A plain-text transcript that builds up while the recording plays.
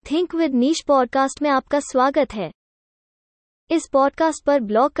Think with niche podcast में आपका स्वागत है। इस पॉडकास्ट पर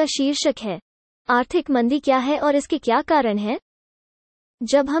ब्लॉग का शीर्षक है आर्थिक मंदी क्या है और इसके क्या कारण हैं।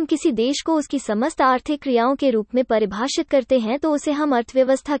 जब हम किसी देश को उसकी समस्त आर्थिक क्रियाओं के रूप में परिभाषित करते हैं तो उसे हम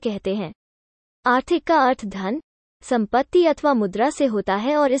अर्थव्यवस्था कहते हैं। आर्थिक का अर्थ धन, संपत्ति अथवा मुद्रा से होता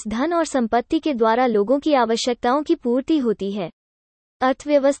है और इस धन और संपत्ति के द्वारा लोगों की आवश्यकताओं की पूर्ति होती है।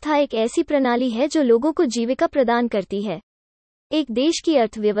 अर्थव्यवस्था एक ऐसी प्रणाली है जो लोगों को जीविका प्रदान करती है। एक देश की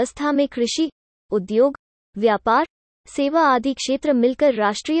अर्थव्यवस्था में कृषि, उद्योग, व्यापार, सेवा आदि क्षेत्र मिलकर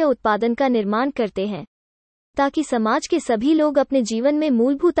राष्ट्रीय उत्पादन का निर्माण करते हैं, ताकि समाज के सभी लोग अपने जीवन में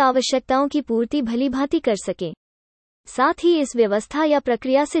मूलभूत आवश्यकताओं की पूर्ति भलीभांति कर सकें। साथ ही इस व्यवस्था या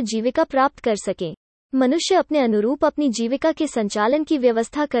प्रक्रिया से जीविका प्राप्त कर सकें। मनुष्य अपने अनुरूप अपनी जीविका के संचालन की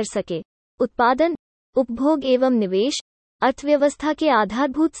व्यवस्था कर सके। उत्पादन, उपभोग एवं निवेश अर्थव्यवस्था के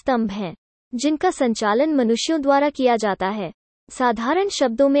आधारभूत स्तंभ हैं, जिनका संचालन मनुष्यों द्वारा किया जाता है। साधारण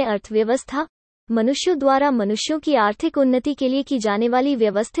शब्दों में अर्थव्यवस्था मनुष्यों द्वारा मनुष्यों की आर्थिक उन्नति के लिए की जाने वाली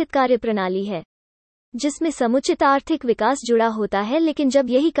व्यवस्थित कार्यप्रणाली है, जिसमें समुचित आर्थिक विकास जुड़ा होता है। लेकिन जब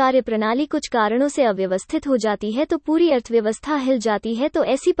यही कार्यप्रणाली कुछ कारणों से अव्यवस्थित हो जाती है तो पूरी अर्थव्यवस्था हिल जाती है। तो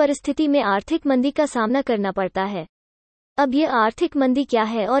ऐसी परिस्थिति में आर्थिक मंदी का सामना करना पड़ता है। अब यह आर्थिक मंदी क्या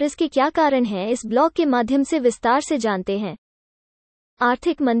है और इसके क्या कारण हैं, इस ब्लॉग के माध्यम से विस्तार से जानते हैं।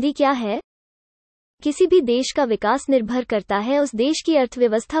 आर्थिक मंदी क्या है? किसी भी देश का विकास निर्भर करता है उस देश की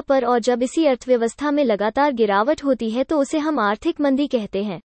अर्थव्यवस्था पर, और जब इसी अर्थव्यवस्था में लगातार गिरावट होती है तो उसे हम आर्थिक मंदी कहते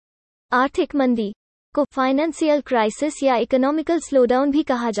हैं। आर्थिक मंदी को फाइनेंशियल क्राइसिस या इकोनॉमिकल स्लोडाउन भी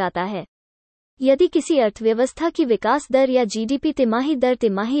कहा जाता है। यदि किसी अर्थव्यवस्था की विकास दर या जीडीपी तिमाही दर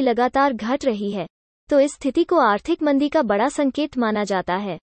तिमाही लगातार घट रही है, तो इस स्थिति को आर्थिक मंदी का बड़ा संकेत माना जाता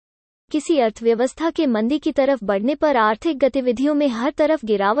है। किसी अर्थव्यवस्था के मंदी की तरफ बढ़ने पर आर्थिक गतिविधियों में हर तरफ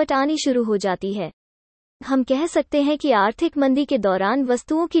गिरावट आनी शुरू हो जाती है। हम कह सकते हैं कि आर्थिक मंदी के दौरान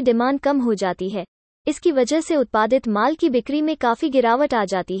वस्तुओं की डिमांड कम हो जाती है। इसकी वजह से उत्पादित माल की बिक्री में काफी गिरावट आ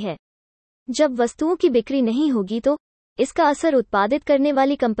जाती है। जब वस्तुओं की बिक्री नहीं होगी तो इसका असर उत्पादित करने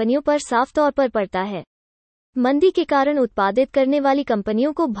वाली कंपनियों पर साफ तौर पर पड़ता है। मंदी के कारण उत्पादित करने वाली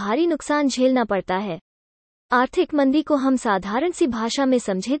कंपनियों को भारी नुकसान झेलना पड़ता है। आर्थिक मंदी को हम साधारण सी भाषा में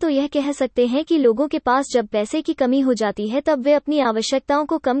समझें तो यह कह सकते हैं कि लोगों के पास जब पैसे की कमी हो जाती है तब वे अपनी आवश्यकताओं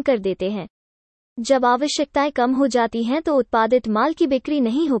को कम कर देते हैं। जब आवश्यकताएं कम हो जाती हैं तो उत्पादित माल की बिक्री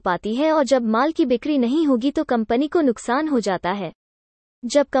नहीं हो पाती है, और जब माल की बिक्री नहीं होगी तो कंपनी को नुकसान हो जाता है।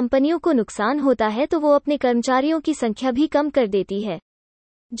 जब कंपनियों को नुकसान होता है तो वो अपने कर्मचारियों की संख्या भी कम कर देती है,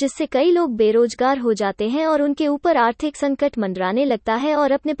 जिससे कई लोग बेरोजगार हो जाते हैं और उनके ऊपर आर्थिक संकट मंडराने लगता है,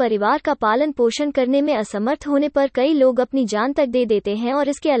 और अपने परिवार का पालन पोषण करने में असमर्थ होने पर कई लोग अपनी जान तक दे देते हैं। और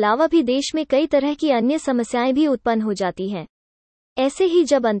इसके अलावा भी देश में कई तरह की अन्य समस्याएं भी उत्पन्न हो जाती हैं। ऐसे ही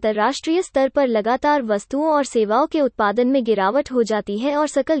जब अंतर्राष्ट्रीय स्तर पर लगातार वस्तुओं और सेवाओं के उत्पादन में गिरावट हो जाती है और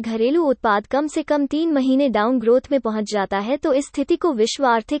सकल घरेलू उत्पाद कम से कम 3 महीने डाउन ग्रोथ में पहुंच जाता है, तो इस स्थिति को विश्व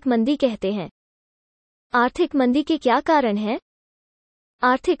आर्थिक मंदी कहते हैं। आर्थिक मंदी के क्या कारण हैं?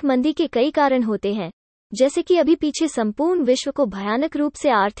 आर्थिक मंदी के कई कारण होते हैं, जैसे कि अभी पीछे संपूर्ण विश्व को भयानक रूप से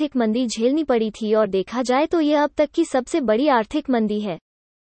आर्थिक मंदी झेलनी पड़ी थी, और देखा जाए तो यह अब तक की सबसे बड़ी आर्थिक मंदी है।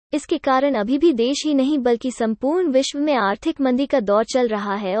 इसके कारण अभी भी देश ही नहीं बल्कि संपूर्ण विश्व में आर्थिक मंदी का दौर चल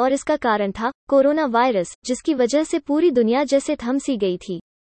रहा है, और इसका कारण था कोरोना वायरस, जिसकी वजह से पूरी दुनिया जैसे थम सी गई थी।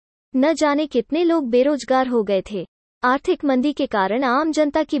 न जाने कितने लोग बेरोजगार हो गए थे। आर्थिक मंदी के कारण आम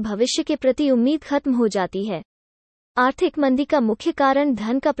जनता की भविष्य के प्रति उम्मीद खत्म हो जाती है। आर्थिक मंदी का मुख्य कारण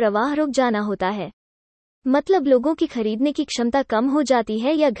धन का प्रवाह रुक जाना होता है। मतलब लोगों की खरीदने की क्षमता कम हो जाती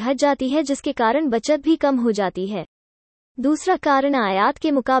है या घट जाती है, जिसके कारण बचत भी कम हो जाती है। दूसरा कारण आयात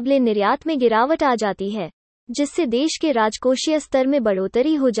के मुकाबले निर्यात में गिरावट आ जाती है, जिससे देश के राजकोषीय स्तर में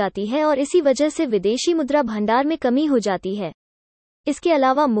बढ़ोतरी हो जाती है और इसी वजह से विदेशी मुद्रा भंडार में कमी हो जाती है। इसके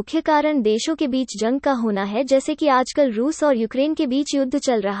अलावा मुख्य कारण देशों के बीच जंग का होना है, जैसे कि आजकल रूस और यूक्रेन के बीच युद्ध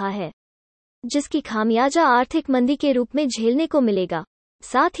चल रहा है, जिसकी खामियाजा आर्थिक मंदी के रूप में झेलने को मिलेगा।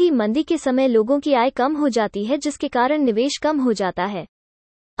 साथ ही मंदी के समय लोगों की आय कम हो जाती है, जिसके कारण निवेश कम हो जाता है।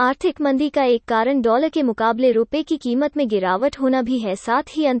 आर्थिक मंदी का एक कारण डॉलर के मुकाबले रुपए की कीमत में गिरावट होना भी है। साथ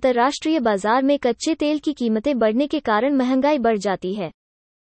ही अंतर्राष्ट्रीय बाजार में कच्चे तेल की कीमतें बढ़ने के कारण महंगाई बढ़ जाती है।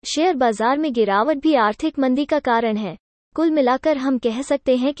 शेयर बाजार में गिरावट भी आर्थिक मंदी का कारण है। कुल मिलाकर हम कह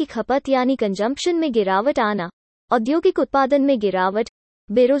सकते हैं कि खपत यानी कंजम्पशन में गिरावट आना, औद्योगिक उत्पादन में गिरावट,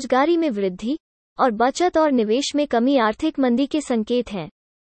 बेरोजगारी में वृद्धि और बचत और निवेश में कमी आर्थिक मंदी के संकेत हैं।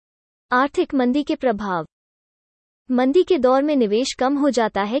 आर्थिक मंदी के प्रभाव। मंदी के दौर में निवेश कम हो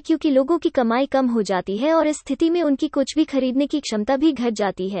जाता है, क्योंकि लोगों की कमाई कम हो जाती है और इस स्थिति में उनकी कुछ भी खरीदने की क्षमता भी घट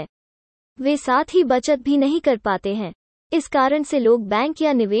जाती है। वे साथ ही बचत भी नहीं कर पाते हैं। इस कारण से लोग बैंक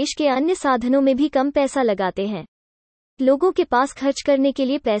या निवेश के अन्य साधनों में भी कम पैसा लगाते हैं। लोगों के पास खर्च करने के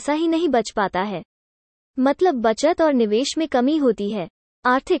लिए पैसा ही नहीं बच पाता है। मतलब बचत और निवेश में कमी होती है।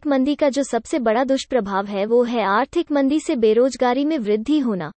 आर्थिक मंदी का जो सबसे बड़ा दुष्प्रभाव है वो है आर्थिक मंदी से बेरोजगारी में वृद्धि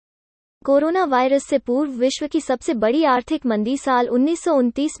होना। कोरोना वायरस से पूर्व विश्व की सबसे बड़ी आर्थिक मंदी साल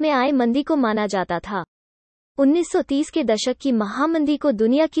 1929 में आई मंदी को माना जाता था। 1930 के दशक की महामंदी को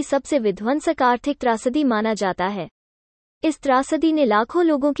दुनिया की सबसे विध्वंसक आर्थिक त्रासदी माना जाता है। इस त्रासदी ने लाखों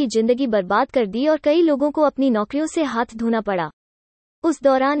लोगों की जिंदगी बर्बाद कर दी और कई लोगों को अपनी नौकरियों से हाथ धोना पड़ा। उस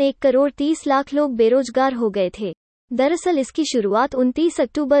दौरान 1,30,00,000 लोग बेरोजगार हो गए थे। दरअसल इसकी शुरुआत 29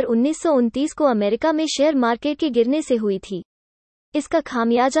 अक्टूबर 1929 को अमेरिका में शेयर मार्केट के गिरने से हुई थी। इसका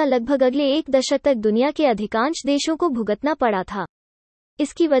खामियाजा लगभग अगले एक दशक तक दुनिया के अधिकांश देशों को भुगतना पड़ा था।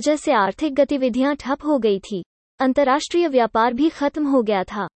 इसकी वजह से आर्थिक गतिविधियां ठप हो गई थी। अंतर्राष्ट्रीय व्यापार भी खत्म हो गया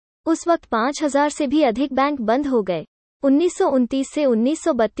था। उस वक्त 5,000 से भी अधिक बैंक बंद हो गए। 1929 से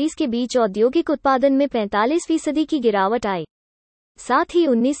 1932 के बीच औद्योगिक उत्पादन में 45% की गिरावट आई। साथ ही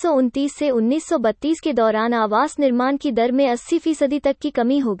 1929 से 1932 के दौरान आवास निर्माण की दर में 80% तक की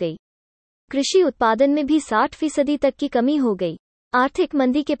कमी हो गई। कृषि उत्पादन में भी 60% तक की कमी हो गई। आर्थिक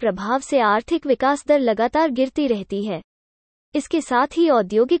मंदी के प्रभाव से आर्थिक विकास दर लगातार गिरती रहती है। इसके साथ ही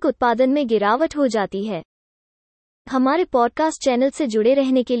औद्योगिक उत्पादन में गिरावट हो जाती है। हमारे पॉडकास्ट चैनल से जुड़े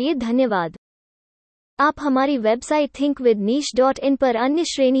रहने के लिए धन्यवाद। आप हमारी वेबसाइट thinkwithniche.in पर अन्य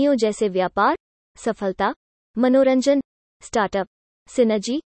श्रेणियों जैसे व्यापार, सफलता, मनोरंजन, स्टार्टअप,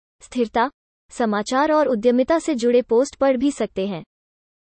 सिनर्जी, स्थिरता, समाचार और उद्यमिता से जुड़े पोस्ट पढ़ भी सकते हैं।